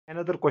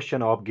Another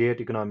question of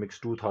GATE Economics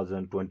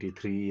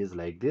 2023 is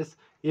like this.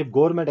 If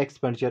government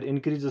expenditure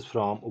increases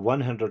from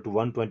 100 to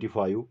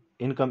 125,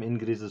 income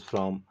increases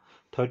from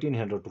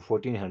 1300 to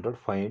 1400,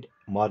 find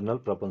marginal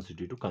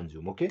propensity to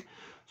consume. Okay.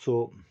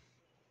 So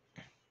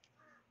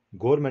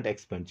government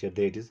expenditure,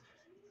 that is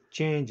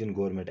change in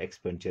government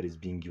expenditure, is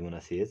being given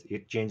as is.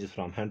 It changes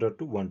from 100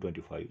 to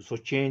 125. So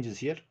change is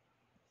here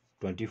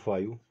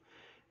 25.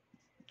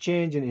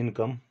 Change in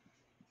income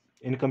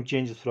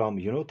changes from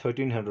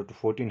 1300 to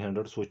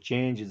 1400, so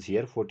change is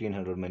here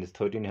 1400 minus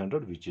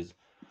 1300, which is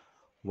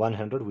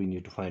 100. We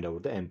need to find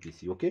out the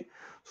MPC. Okay,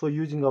 so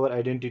using our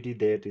identity,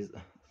 that is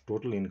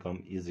total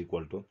income is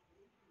equal to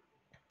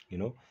you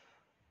know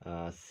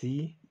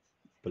C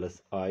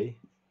plus I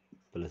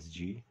plus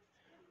G,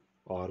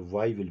 or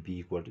Y will be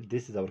equal to,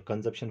 this is our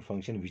consumption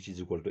function, which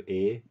is equal to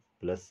A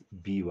plus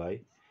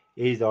BY.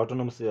 A is the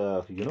autonomous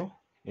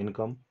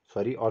income,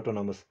 sorry,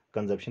 autonomous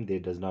consumption,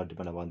 that does not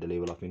depend upon the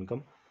level of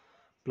income,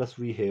 plus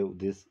we have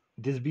this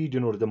B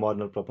denotes the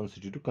marginal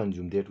propensity to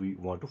consume that we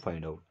want to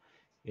find out.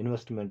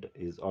 Investment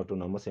is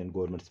autonomous and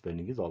government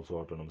spending is also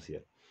autonomous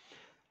here.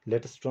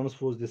 Let us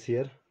transpose this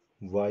here.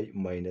 Y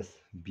minus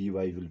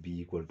by will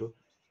be equal to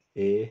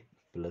A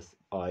plus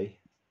I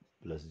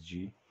plus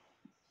G.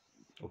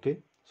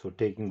 Okay, so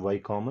taking y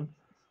common,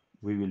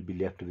 we will be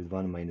left with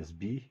 1 minus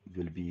b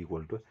will be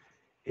equal to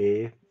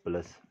A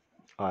plus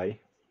I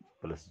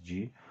plus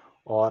G,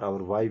 or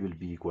our y will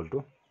be equal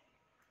to,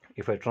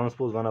 if I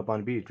transpose 1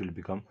 upon b, it will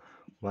become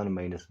 1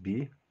 minus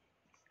b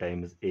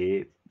times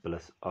A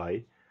plus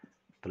I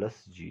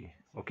plus G.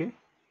 Okay,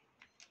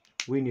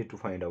 we need to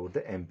find out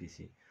the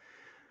MPC.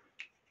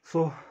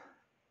 So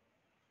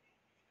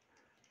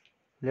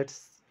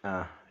let's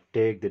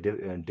take the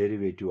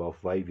derivative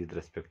of y with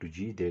respect to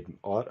g, that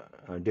or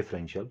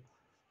differential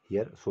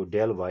here. So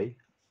del y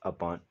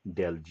upon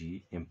del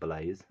g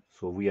implies,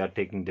 so we are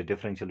taking the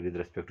differential with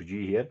respect to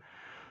g here.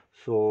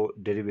 So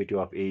derivative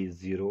of a is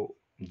 0,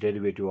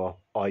 derivative of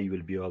I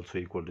will be also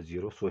equal to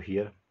 0. So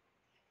here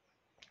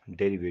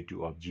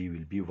derivative of g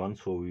will be 1,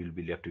 so we will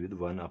be left with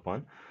 1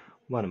 upon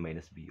 1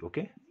 minus b.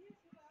 Okay,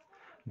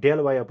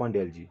 del y upon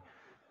del g,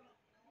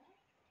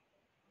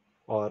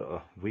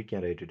 or we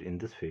can write it in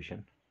this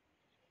fashion.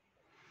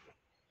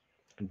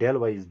 Del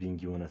y is being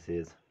given as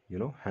is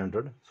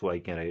 100, so I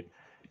can write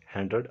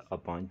 100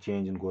 upon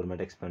change in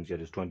government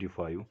expenditure is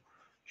 25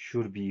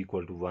 should be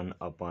equal to 1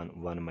 upon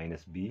 1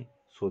 minus b.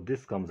 So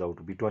this comes out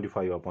to be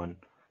 25 upon,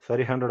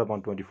 sorry, 100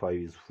 upon 25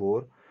 is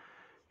 4,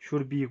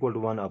 should be equal to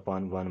 1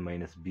 upon 1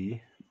 minus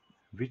b,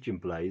 which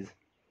implies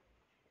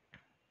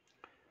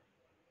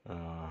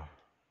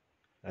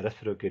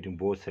reciprocating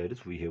both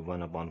sides, we have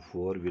 1 upon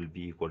 4 will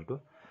be equal to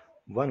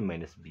 1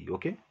 minus b.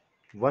 Okay,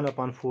 1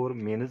 upon 4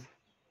 means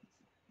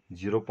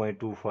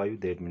 0.25,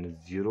 that means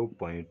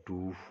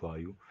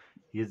 0.25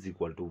 is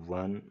equal to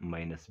 1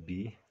 minus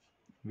b,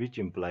 which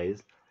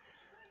implies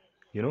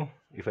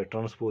if I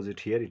transpose it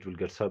here, it will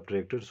get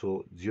subtracted.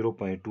 So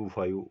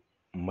 0.25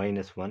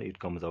 minus 1, it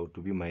comes out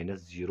to be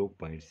minus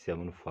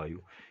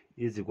 0.75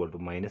 is equal to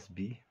minus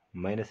b.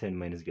 Minus and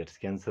minus gets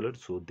cancelled,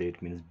 so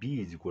that means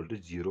b is equal to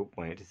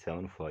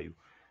 0.75.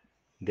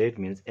 That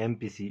means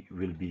MPC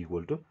will be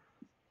equal to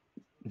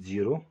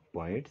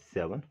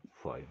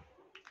 0.75.